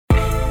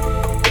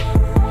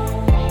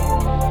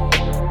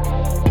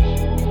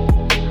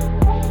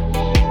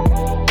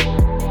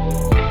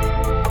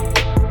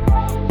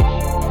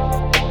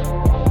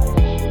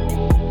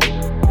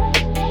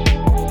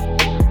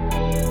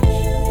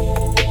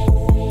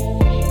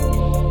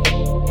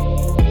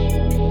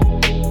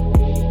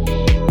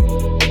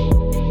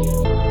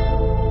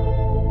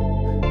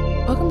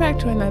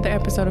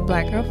episode of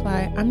Black Girl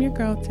Fly. I'm your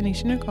girl,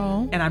 Tanisha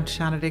Nicole. And I'm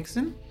Shauna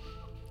Dixon.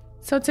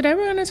 So today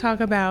we're going to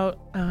talk about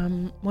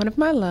one of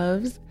my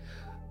loves,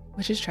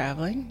 which is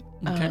traveling.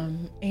 Okay.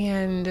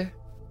 And,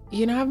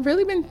 you know, I've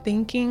really been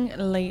thinking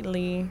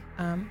lately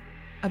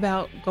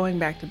about going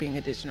back to being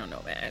a digital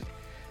nomad.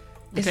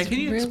 Okay, can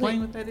you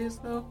explain what that is,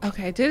 though?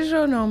 Okay,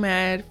 digital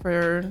nomad,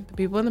 for the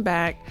people in the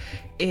back,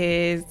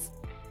 is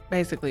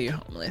basically you're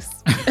homeless.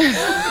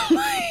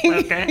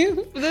 Okay.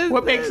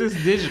 What makes this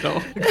digital?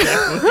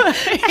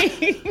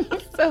 Exactly.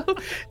 So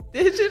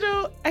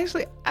digital,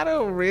 actually, I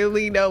don't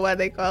really know why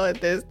they call it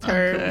this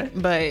term,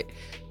 but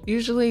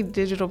usually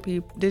digital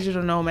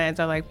nomads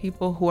are like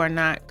people who are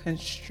not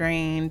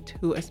constrained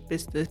to a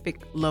specific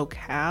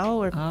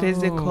locale or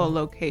physical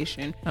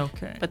location.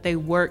 Okay. But they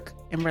work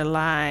and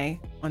rely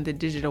on the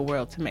digital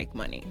world to make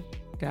money.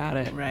 Got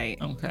it. Right.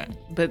 Okay.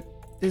 But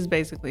this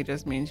basically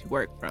just means you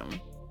work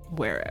from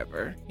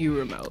wherever, you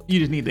remote. You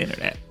just need the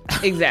internet.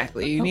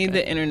 Exactly. You need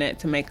the internet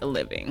to make a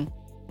living.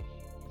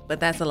 But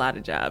that's a lot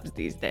of jobs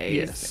these days.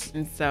 Yes.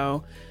 And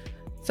so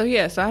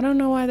I don't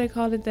know why they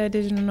called it that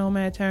digital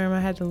nomad term. I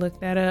had to look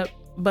that up.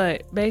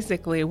 But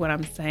basically what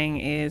I'm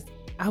saying is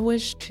I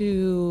wish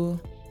to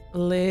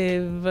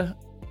live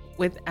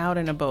without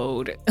an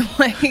abode.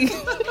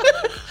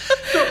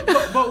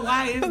 But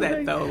why is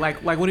that though?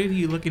 Like what are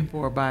you looking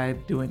for by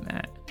doing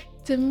that?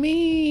 To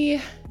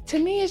me,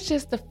 it's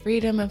just the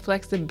freedom and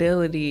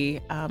flexibility.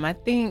 I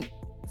think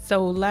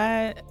so.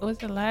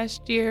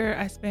 Last year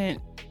I spent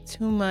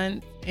 2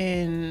 months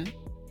in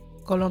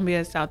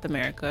Colombia, South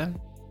America,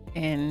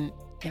 and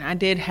I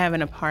did have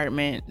an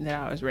apartment that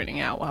I was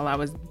renting out while I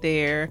was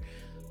there,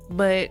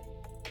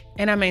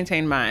 and I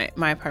maintained my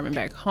apartment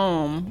back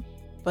home,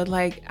 but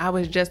like I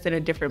was just in a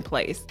different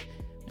place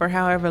for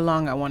however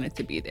long I wanted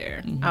to be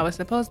there. Mm-hmm. I was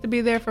supposed to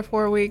be there for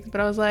 4 weeks, but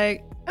I was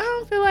like, I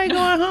don't feel like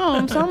going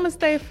home, so I'm gonna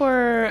stay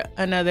for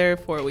another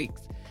 4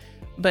 weeks.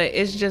 But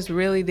it's just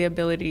really the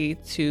ability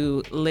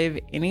to live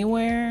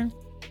anywhere.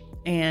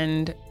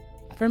 And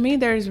for me,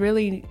 there's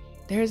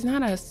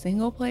not a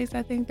single place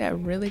I think that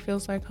really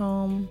feels like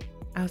home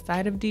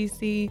outside of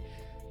DC.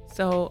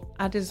 So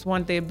I just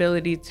want the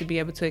ability to be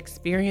able to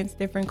experience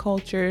different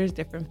cultures,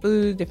 different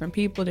foods, different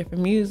people,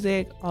 different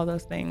music, all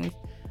those things.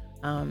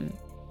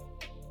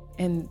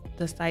 And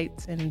the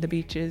sights and the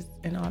beaches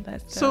and all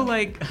that stuff.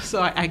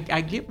 So I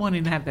get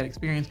wanting to have that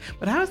experience,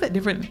 but how is that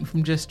different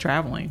from just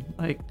traveling?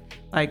 Like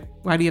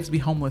why do you have to be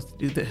homeless to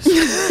do this?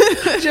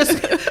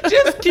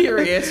 just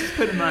curious,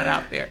 putting that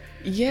out there.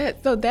 Yeah,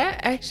 so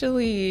that's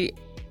actually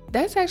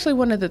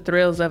one of the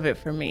thrills of it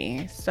for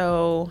me.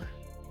 So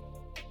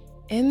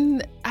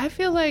I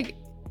feel like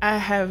I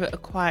have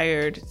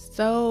acquired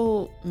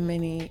so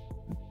many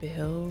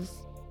bills.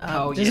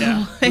 Who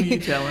you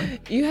telling?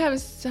 You have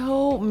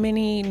so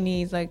many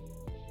needs. Like,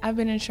 I've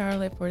been in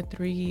Charlotte for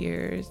 3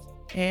 years,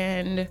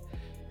 and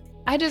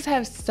I just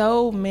have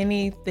so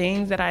many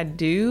things that I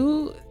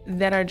do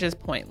that are just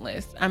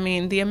pointless. I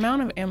mean, the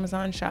amount of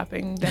Amazon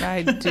shopping that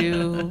I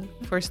do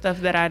for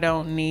stuff that I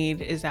don't need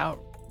is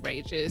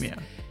outrageous. Yeah.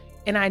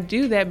 And I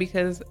do that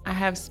because I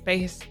have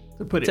space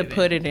to put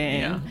it in.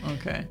 Yeah.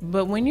 Okay.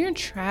 But when you're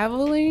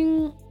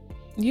traveling,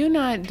 you're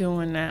not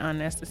doing that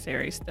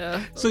unnecessary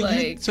stuff.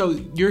 So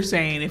you're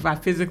saying if I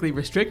physically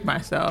restrict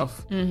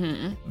myself,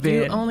 then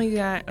you only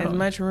got as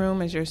much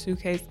room as your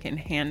suitcase can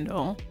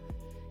handle.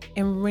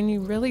 And when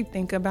you really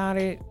think about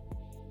it,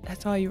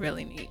 that's all you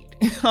really need.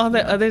 All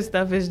the other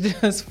stuff is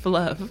just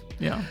fluff.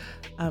 Yeah.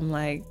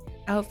 Like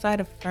outside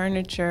of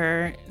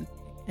furniture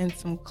and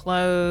some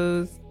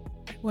clothes,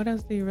 what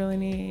else do you really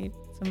need?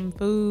 Some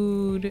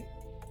food.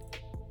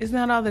 It's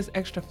not all this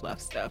extra fluff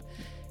stuff.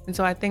 And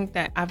so I think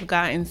that I've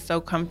gotten so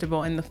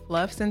comfortable in the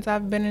fluff since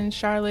I've been in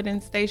Charlotte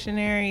and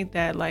stationary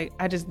that like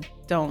I just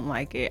don't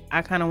like it.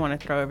 I kind of want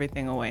to throw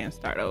everything away and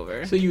start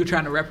over. So you were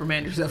trying to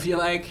reprimand yourself. You're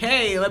like,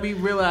 hey, let me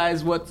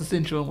realize what's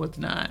essential and what's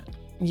not.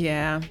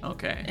 Yeah.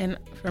 Okay. And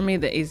for me,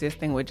 the easiest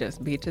thing would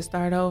just be to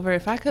start over.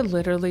 If I could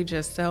literally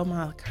just sell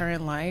my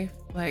current life,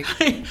 like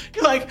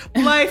you're like,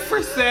 life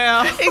for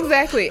sale.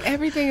 Exactly.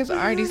 Everything is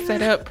already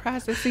set up,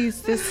 processes,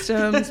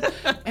 systems,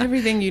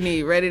 everything you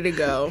need ready to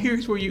go.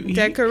 Here's where you eat.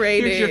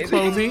 Decorated. Here's your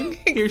clothing.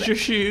 Here's your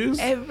shoes.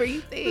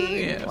 Everything.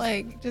 Yes.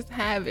 Like, just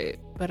have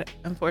it. But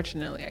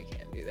unfortunately, I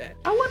can't do that.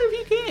 I wonder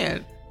if you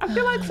can. I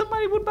feel like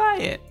somebody would buy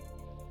it.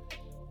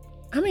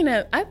 I mean,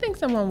 I think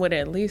someone would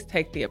at least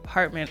take the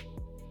apartment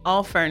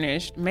all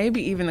furnished,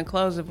 maybe even the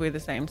clothes if we're the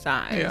same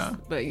size. Yeah.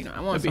 But, you know, I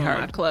want some of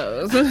my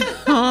clothes. I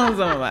want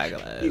some of my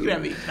clothes. You can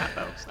have these, not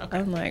those. Okay.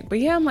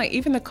 I'm like,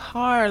 even the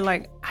car,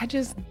 like, I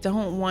just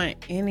don't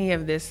want any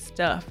of this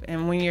stuff.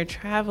 And when you're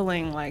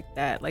traveling like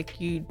that,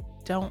 like, you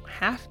don't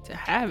have to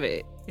have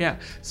it. Yeah.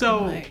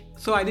 So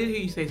I did hear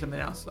you say something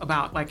else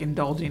about like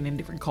indulging in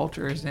different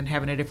cultures and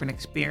having a different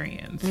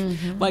experience.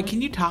 Mm-hmm. Like,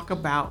 can you talk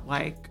about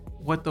like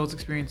what those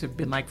experiences have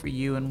been like for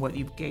you and what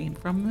you've gained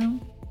from them?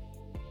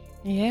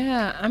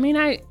 Yeah. I mean,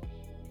 I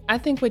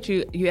think what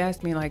you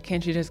asked me, like,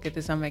 can't you just get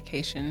this on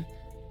vacation?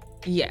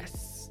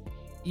 Yes,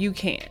 you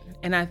can.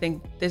 And I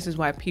think this is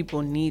why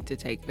people need to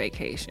take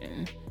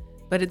vacation,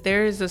 But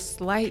there is a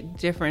slight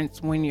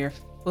difference when you're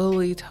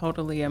fully,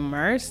 totally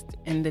immersed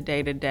in the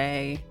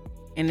day-to-day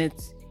and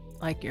it's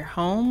like your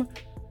home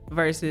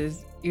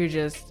versus you're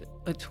just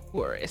a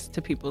tourist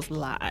to people's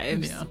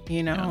lives.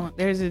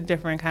 There's a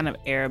different kind of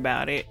air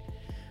about it.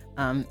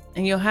 And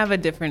you'll have a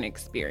different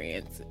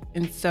experience.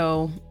 And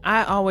so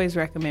I always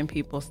recommend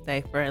people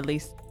stay for at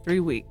least 3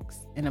 weeks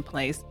in a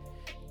place.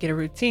 Get a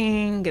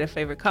routine, get a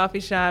favorite coffee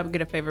shop,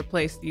 get a favorite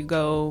place you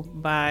go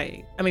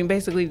by. I mean,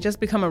 basically just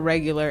become a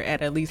regular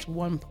at least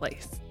one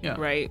place,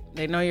 right?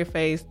 They know your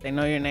face, they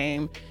know your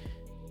name,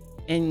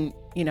 and,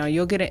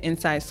 you'll get an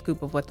inside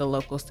scoop of what the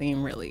local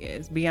scene really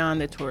is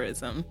beyond the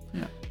tourism.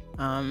 Yeah.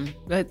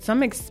 But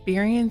some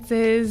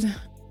experiences,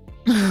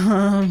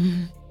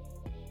 I'm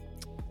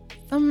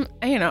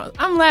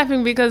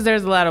laughing because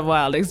there's a lot of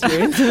wild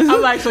experiences.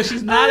 I'm like, so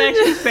she's not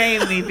actually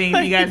saying anything.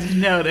 You guys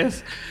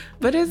notice.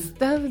 But it's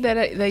stuff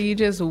that you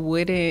just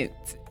wouldn't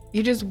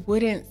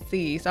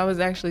see. So I was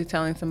actually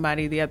telling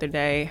somebody the other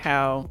day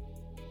how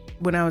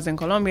when I was in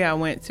Colombia, I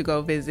went to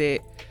go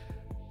visit.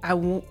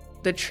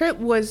 The trip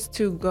was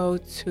to go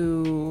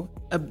to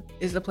a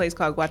place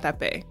called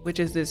Guatapé, which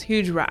is this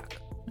huge rock.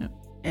 Yeah.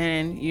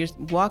 And you just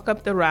walk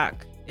up the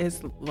rock.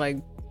 It's like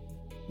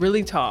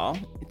really tall.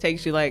 It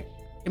takes you it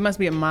must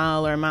be a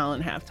mile or a mile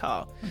and a half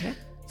tall. Okay.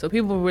 So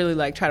people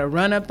really try to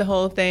run up the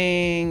whole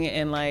thing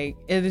and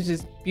it is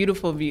just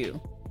beautiful view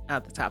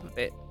out the top of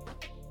it.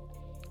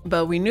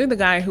 But we knew the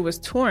guy who was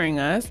touring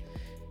us.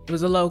 It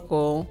was a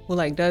local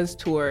who does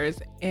tours,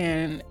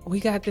 and we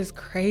got this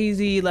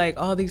crazy,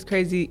 all these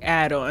crazy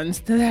add-ons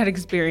to that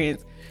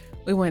experience.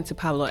 We went to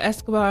Pablo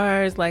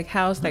Escobar's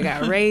house that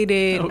got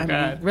raided.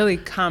 Really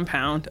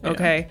compound,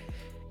 okay?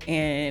 Yeah.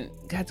 And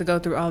got to go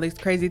through all these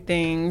crazy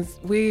things.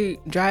 We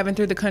driving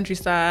through the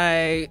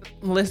countryside,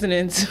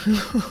 listening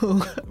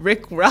to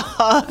Rick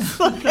Ross.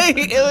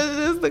 It was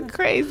just the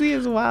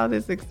craziest,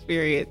 wildest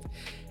experience.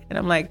 And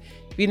I'm like,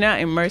 if you're not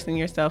immersing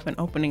yourself and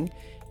opening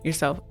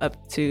yourself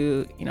up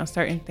to,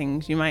 certain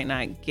things, you might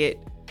not get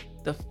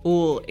the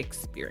full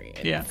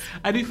experience. Yeah.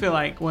 I do feel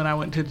like when I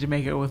went to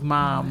Jamaica with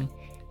Mom,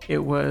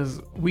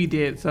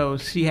 so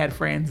she had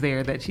friends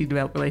there that she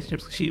developed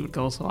relationships with. She would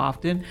go so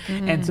often.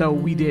 Mm-hmm. And so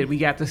we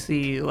got to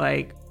see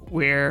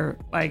where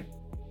the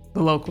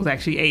locals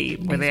actually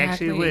ate, where they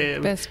actually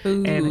live. Best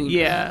food. And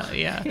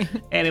yeah.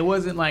 And it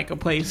wasn't a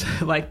place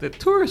the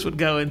tourists would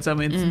go in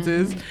some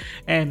instances. Mm-hmm.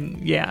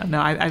 And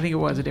I think it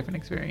was a different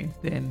experience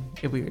than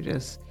if we were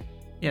just,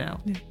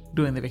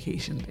 doing the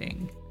vacation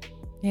thing.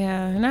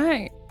 Yeah.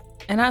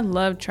 And I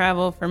love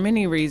travel for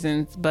many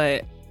reasons,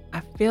 but I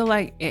feel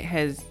like it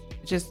has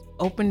just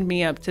opened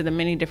me up to the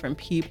many different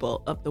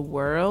people of the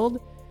world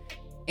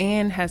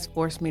and has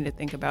forced me to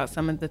think about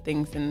some of the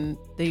things in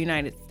the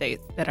United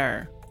States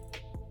that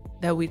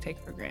we take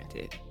for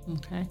granted,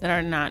 that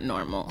are not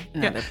normal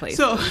in other places.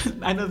 So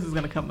I know this is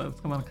going to come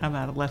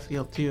out of left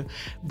field too,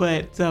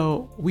 but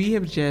so we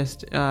have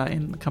just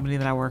in the company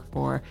that I work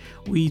for,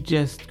 we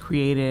just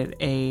created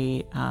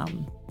an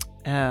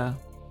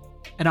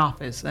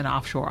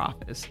offshore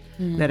office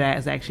that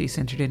is actually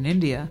centered in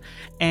India.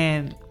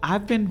 And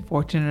I've been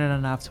fortunate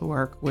enough to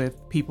work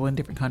with people in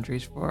different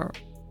countries for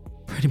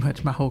pretty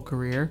much my whole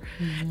career.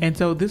 Mm-hmm. And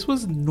so this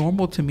was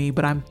normal to me,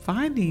 but I'm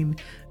finding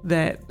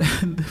that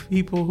the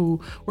people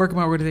who work in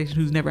my organization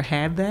who's never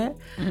had that,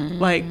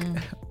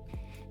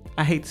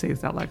 I hate to say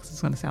this out loud because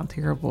it's going to sound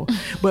terrible,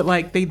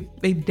 but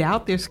they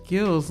doubt their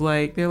skills.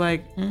 They're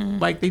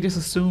they just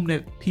assume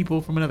that people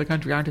from another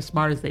country aren't as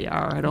smart as they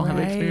are. I don't have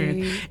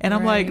experience. And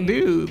I'm like,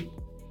 dude,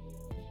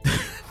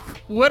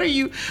 why are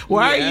you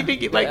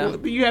thinking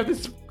you have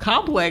this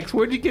complex?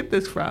 Where'd you get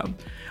this from?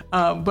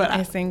 But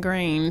it's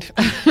ingrained,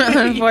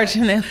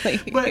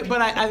 unfortunately.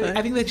 But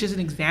I think that's just an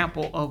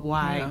example of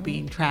why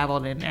being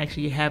traveled and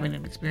actually having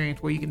an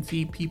experience where you can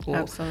see people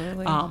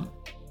absolutely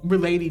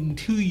relating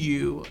to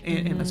you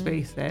in a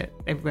space that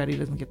everybody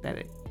doesn't get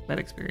that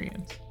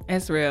experience.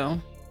 It's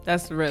real.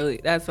 That's a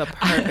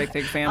perfect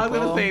example. I was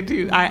gonna say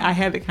too. I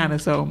had it kind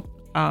of so.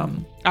 I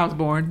was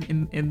born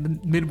in the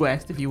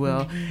Midwest, if you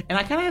will, and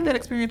I kind of had that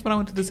experience when I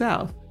went to the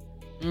South.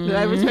 Did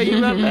I ever tell you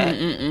about that?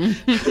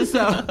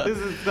 So this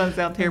is going to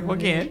sound terrible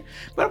again,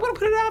 but I'm going to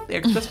put it out there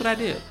because that's what I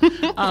do.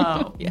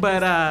 Yes.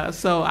 But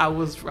so I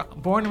was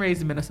born and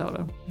raised in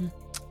Minnesota.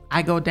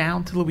 I go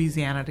down to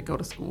Louisiana to go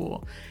to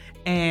school.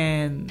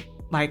 And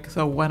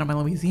so when I'm in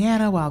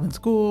Louisiana while I'm in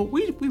school,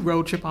 we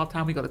road trip all the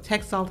time. We go to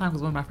Texas all the time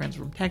because one of my friends is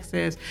from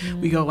Texas.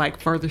 We go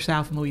further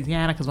south from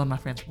Louisiana because one of my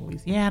friends from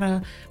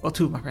Louisiana. Well,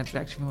 two of my friends are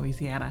actually from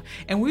Louisiana.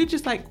 And we're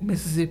just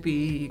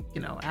Mississippi,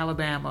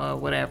 Alabama,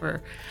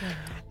 whatever.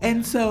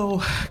 And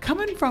so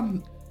coming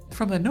from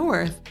the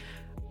north,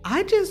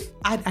 I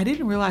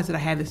didn't realize that I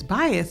had this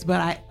bias,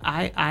 but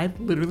I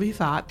literally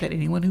thought that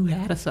anyone who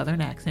had a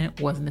Southern accent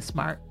wasn't as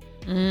smart.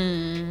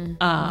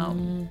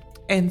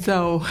 And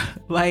so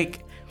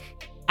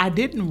I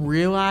didn't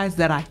realize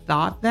that I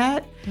thought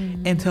that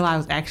until I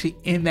was actually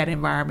in that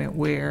environment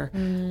where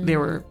there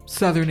were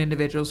Southern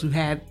individuals who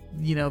had,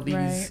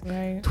 these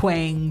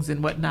twangs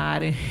and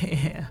whatnot.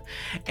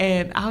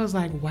 And I was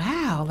like,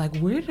 wow, like,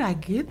 where did I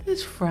get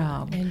this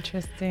from?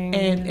 Interesting.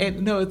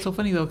 And no, it's so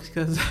funny though,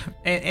 because,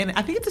 and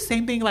I think it's the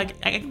same thing. Like,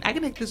 I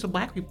connect this with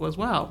Black people as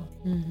well.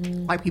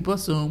 Like, people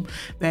assume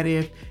that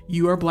if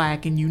you are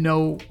Black and you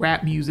know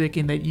rap music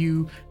and that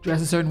you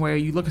dress a certain way or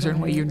you look a certain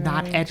way, you're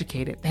not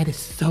educated. That is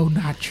so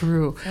not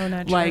true. So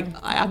not true. Like,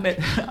 I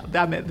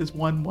met this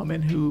one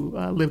woman who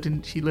lived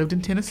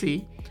in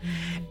Tennessee,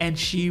 and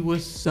she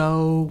was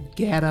so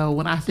ghetto.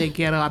 When I say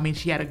ghetto, I mean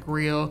she had a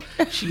grill,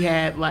 she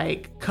had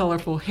like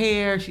colorful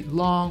hair, she had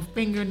long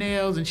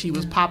fingernails, and she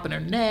was popping her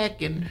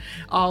neck and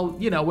all,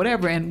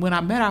 whatever. And when I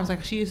met her, I was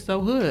like, she is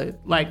so hood.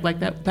 Like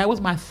that was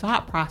my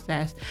thought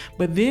process.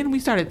 But then we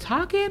started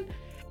talking,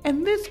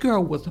 and this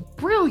girl was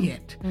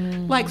brilliant.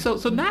 Like, so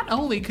not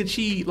only could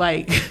she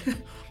like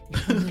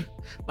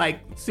like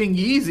sing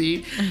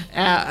Yeezy,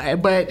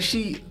 but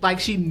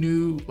she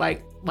knew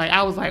like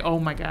I was like, oh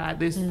my God,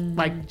 this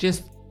like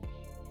just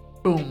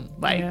boom,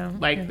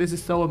 this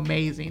is so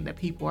amazing that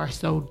people are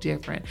so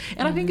different.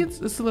 And I think it's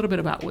a little bit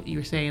about what you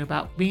were saying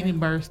about being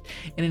immersed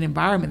in an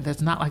environment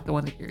that's not like the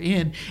one that you're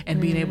in,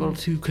 and being able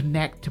to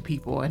connect to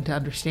people and to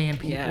understand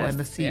people and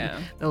to see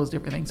those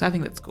different things. So I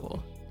think that's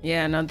cool.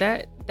 Yeah, no,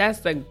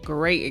 that's a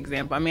great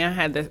example. I mean, I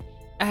had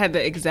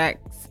the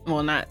exact,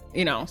 well, not,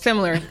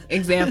 similar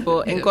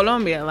example in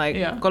Colombia.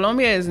 Like,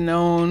 Colombia is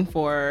known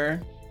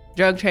for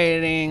drug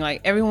trading.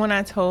 Like, everyone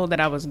I told that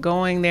I was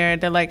going there,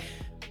 they're like,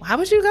 why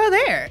would you go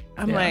there?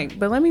 I'm like,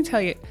 but let me tell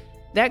you,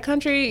 that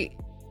country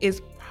is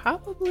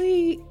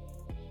probably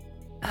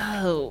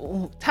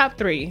top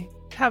three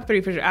for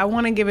sure. I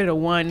want to give it a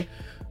 1,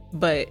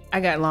 but I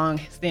got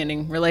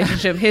long-standing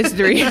relationship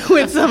history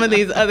with some of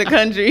these other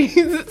countries.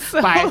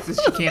 So, biases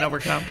you can't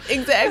overcome.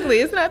 Exactly.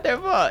 It's not their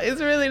fault.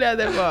 It's really not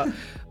their fault.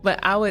 But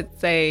I would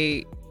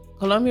say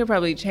Colombia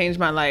probably changed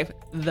my life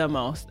the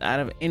most out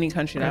of any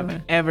country that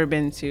I've ever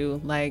been to.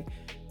 Like,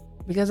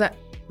 because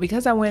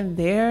I went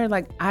there,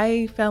 like,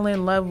 I fell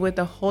in love with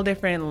a whole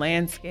different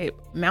landscape,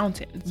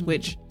 mountains,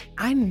 which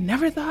I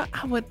never thought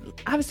I would.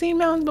 I've seen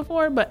mountains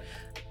before, but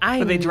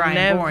they dry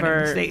and boring in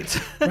the States.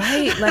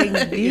 Right?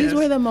 Like, these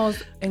were the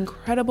most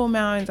incredible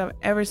mountains I've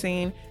ever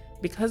seen.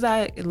 Because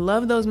I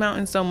love those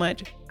mountains so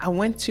much, I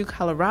went to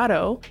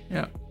Colorado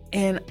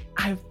and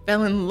I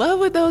fell in love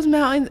with those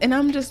mountains. And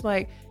I'm just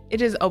like, it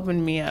just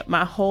opened me up.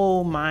 My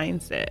whole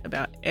mindset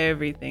about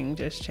everything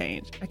just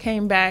changed. I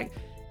came back.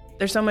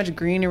 There's so much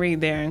greenery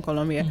there in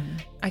Colombia.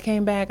 I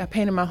came back, I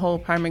painted my whole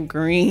apartment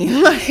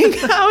green. Like,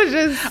 I was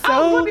just so...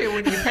 I was wondering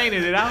when you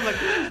painted it. I was like,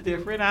 this is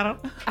different.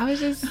 I was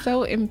just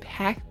so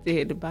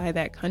impacted by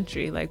that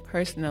country, like,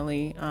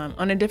 personally,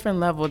 on a different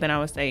level than I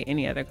would say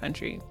any other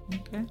country.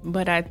 Okay.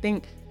 But I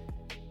think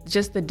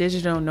just the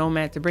digital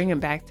nomad, to bring it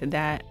back to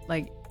that,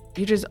 like,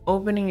 you're just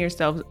opening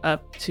yourself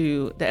up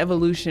to the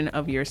evolution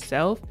of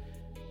yourself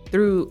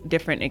through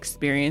different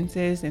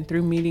experiences and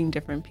through meeting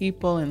different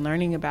people and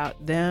learning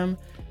about them.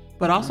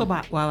 But also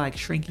while like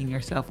shrinking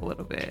yourself a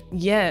little bit.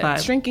 Yeah,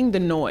 shrinking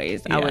the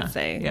noise, I would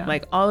say. Yeah.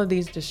 Like, all of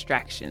these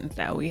distractions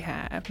that we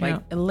have,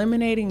 like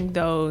eliminating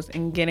those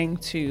and getting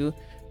to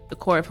the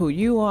core of who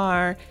you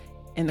are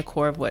and the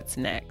core of what's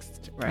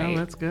next, right? Oh,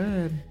 that's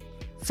good.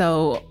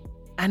 So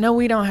I know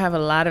we don't have a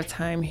lot of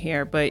time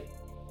here, but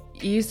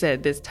you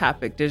said this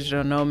topic,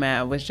 digital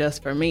nomad, was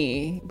just for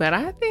me, but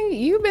I think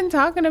you've been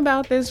talking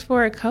about this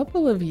for a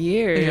couple of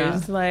years. Yeah.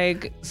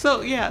 Like, so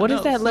what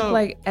does that look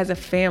like as a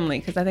family?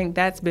 Because I think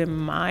that's been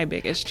my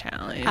biggest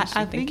challenge.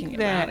 I think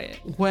that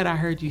what I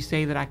heard you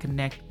say that I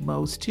connect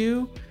most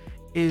to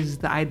is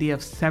the idea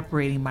of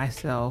separating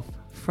myself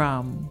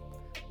from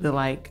the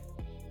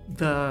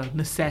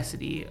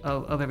necessity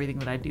of everything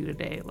that I do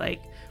today.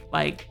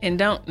 And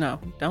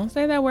don't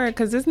say that word,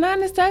 because it's not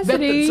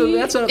necessity. So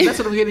that's what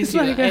I'm getting to.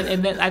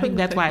 And I think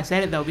that's why I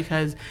said it, though,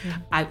 because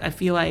I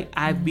feel like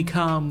I've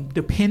become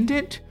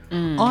dependent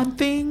on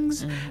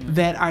things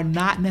that are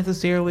not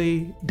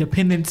necessarily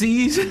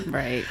dependencies.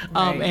 Right.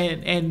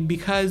 And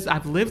because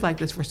I've lived like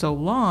this for so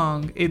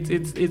long,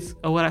 it's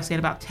what I said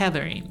about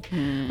tethering.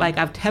 Like,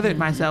 I've tethered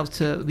myself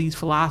to these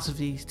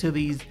philosophies, to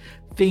these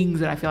things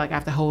that I feel like I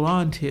have to hold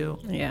on to.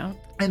 Yeah.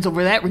 And so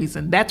for that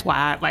reason, that's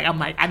why I'm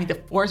like, I need to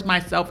force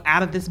myself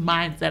out of this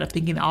mindset of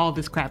thinking all of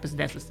this crap is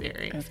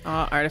necessary. It's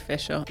all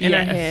artificial. In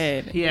our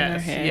head.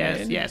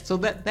 Yes. So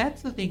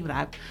that's the thing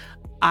that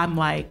I'm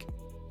like,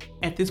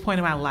 at this point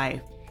in my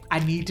life, I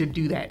need to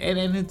do that.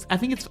 And I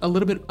think it's a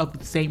little bit of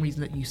the same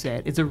reason that you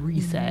said. It's a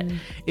reset.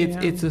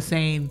 It's a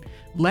saying,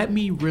 let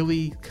me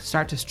really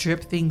start to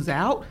strip things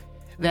out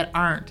that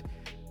aren't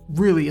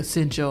really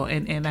essential.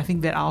 And I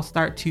think that I'll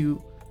start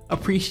to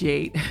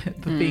appreciate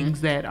the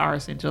things that are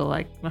essential,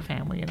 like my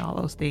family and all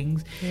those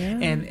things,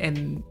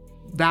 and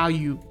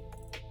value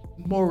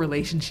more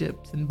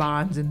relationships and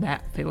bonds in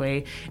that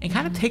way, and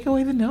kind of take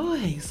away the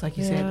noise, like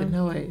you said, the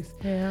noise.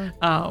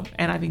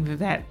 And I think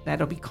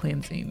that'll be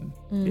cleansing,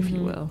 if you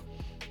will.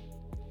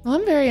 Well,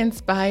 I'm very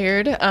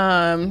inspired.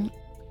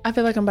 I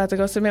feel like I'm about to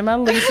go submit my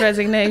lease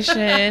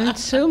resignation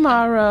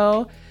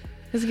tomorrow.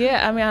 Because,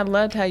 yeah, I mean, I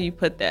loved how you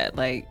put that,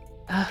 like,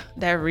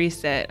 that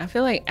reset. I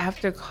feel like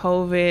after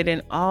COVID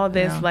and all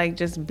this, like,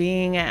 just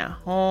being at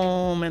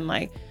home and,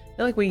 like, I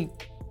feel like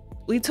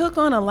we took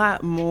on a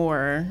lot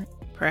more,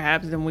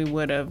 perhaps, than we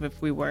would have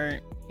if we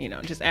weren't, you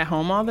know, just at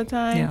home all the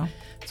time. Yeah.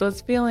 So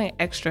it's feeling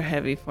extra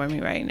heavy for me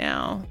right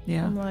now.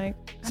 Yeah. I'm like,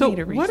 I need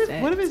a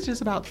reset. What if it's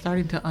just about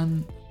starting to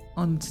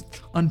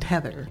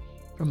untether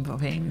from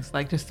things,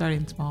 like just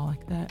starting small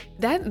like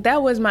that?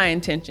 That was my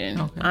intention.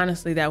 Okay.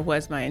 Honestly, that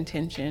was my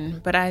intention.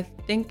 But I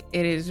think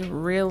it is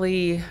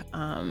really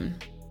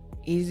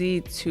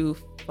easy to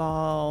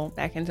fall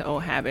back into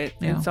old habits.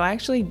 Yeah. And so I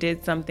actually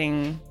did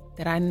something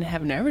that I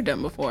have never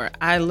done before.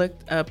 I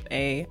looked up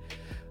a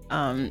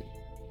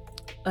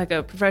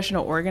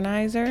professional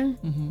organizer.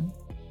 Mm-hmm.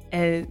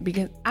 And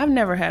because I've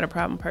never had a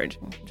problem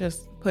purging,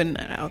 just putting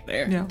that out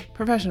there. Yeah.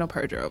 Professional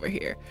purger over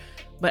here.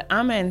 But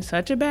I'm in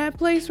such a bad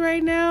place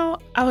right now.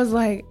 I was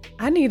like,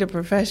 I need a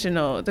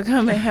professional to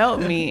come and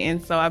help me.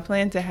 And so I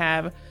plan to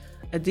have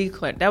a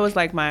declutter. That was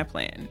like my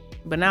plan.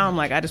 But now I'm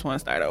like, I just want to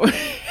start over.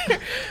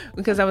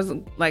 Because I was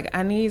like,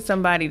 I need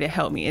somebody to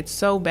help me. It's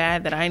so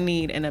bad that I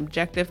need an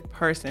objective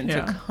person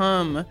to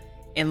come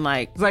and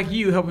like. It's like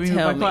you helping me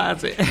with my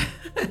closet.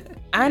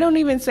 I don't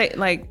even say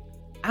like.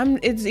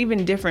 It's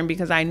even different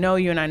because I know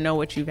you and I know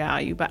what you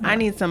value, but I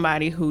need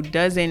somebody who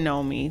doesn't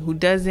know me, who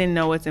doesn't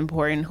know what's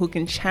important, who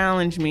can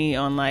challenge me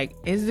on like,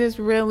 is this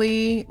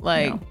really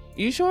like,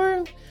 you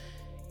sure?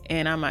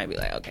 And I might be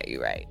like, okay,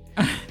 you're right.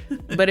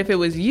 But if it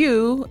was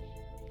you,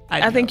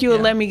 I think you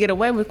would let me get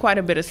away with quite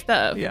a bit of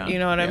stuff. Yeah. You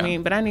know what I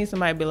mean? But I need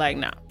somebody to be like,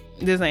 nah,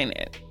 this ain't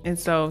it. And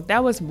so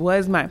that was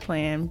my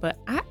plan, but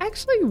I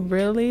actually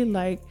really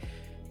like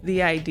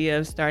the idea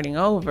of starting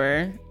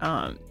over.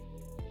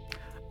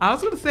 I was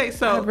going to say,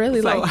 I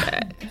really like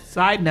that.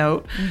 Side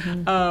note,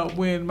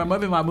 when my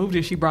mother-in-law moved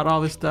here, she brought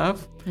all this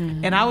stuff.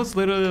 Mm-hmm. And I was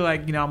literally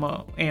like, you know, I'm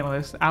an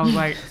analyst. I was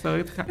like, so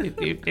it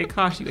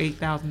cost you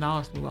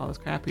 $8,000 to move all this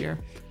crap here.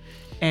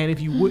 And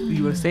if you would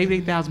have saved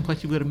 $8,000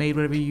 plus you would have made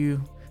whatever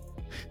you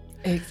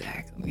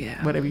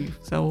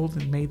sold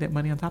and made that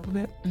money on top of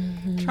it.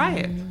 Mm-hmm. Try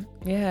it.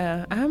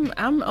 Yeah,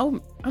 I'm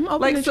open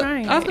to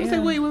trying. I was going to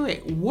say,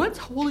 wait. What's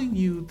holding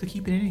you to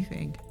keeping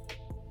anything?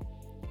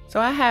 So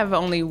I have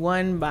only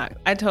one box.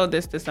 I told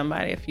this to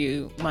somebody a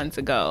few months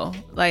ago.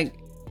 Like,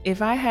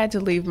 if I had to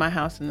leave my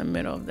house in the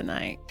middle of the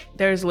night,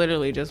 there's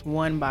literally just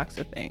one box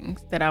of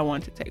things that I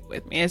want to take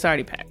with me. It's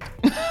already packed.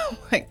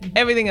 Like,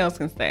 everything else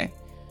can stay.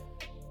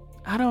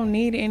 I don't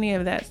need any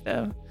of that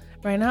stuff.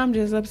 Right now, I'm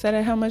just upset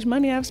at how much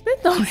money I've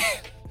spent on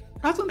it.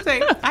 I was going to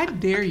say, I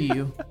dare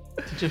you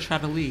to just try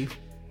to leave.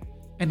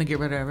 And to get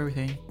rid of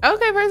everything.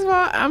 Okay, first of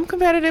all, I'm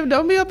competitive.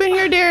 Don't be up in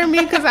here daring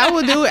me because I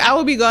will do it. I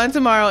will be gone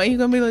tomorrow and you're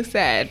going to be look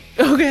sad.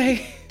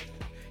 Okay?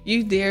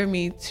 You dare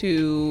me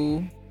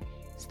to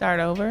start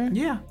over?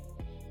 Yeah.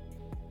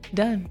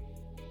 Done.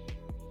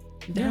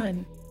 Yeah.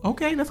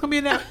 Okay, that's gonna be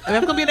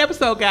an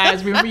episode,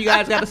 guys. Remember, you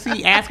guys got to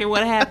see asking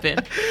what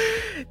happened.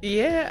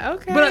 Yeah,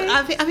 okay. But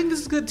I think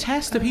this is a good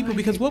test to people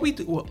because what we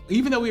do, well,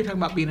 even though we were talking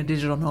about being a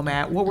digital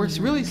nomad, what we're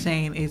really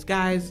saying is,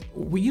 guys,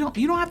 you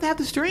don't have to have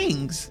the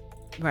strings.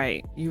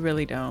 Right. You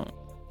really don't.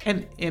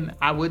 And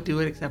I would do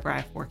it, except for I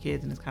have 4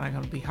 kids and it's kind of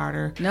going to be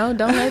harder. No,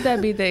 don't let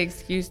that be the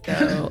excuse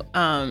though.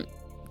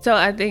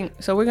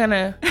 So we're going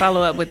to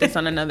follow up with this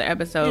on another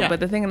episode. Yeah. But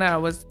the thing that I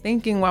was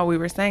thinking while we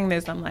were saying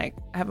this, I'm like,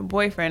 I have a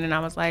boyfriend and I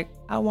was like,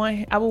 I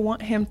would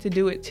want him to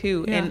do it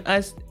too. Yeah. And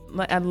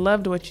I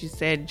loved what you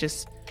said,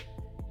 just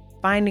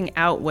finding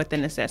out what the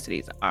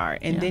necessities are.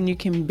 And then you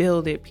can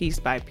build it piece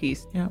by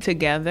piece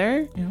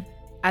together. Yeah.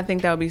 I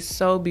think that would be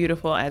so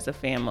beautiful as a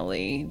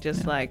family.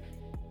 Just like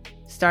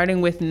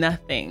starting with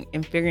nothing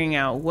and figuring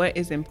out what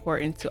is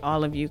important to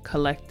all of you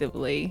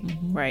collectively,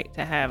 right,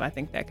 to have. I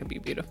think that could be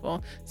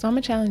beautiful. So I'm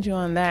going to challenge you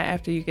on that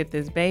after you get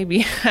this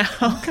baby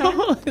out.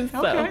 Okay.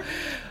 So,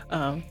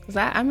 because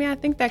I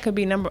think that could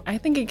be I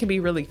think it could be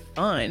really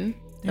fun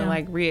to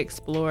like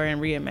re-explore and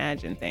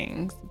reimagine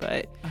things.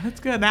 But that's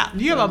good. Now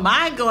you have a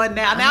mind going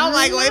now. Now I'm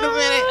like, wait a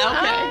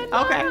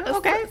minute.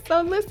 Okay.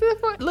 So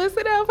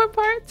listen out for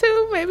part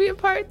 2, maybe a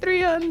part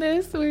 3 on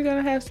this. We're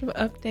gonna have some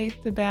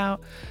updates about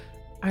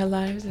our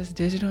lives as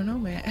digital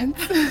nomads.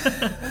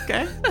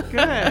 Okay,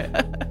 good.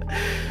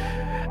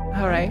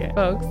 All right,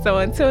 folks. So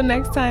until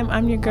next time,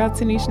 I'm your girl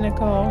Tanisha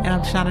Nicole, and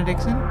I'm Shauna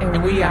Dixon,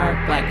 and we are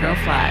Black Girl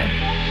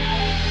Fly.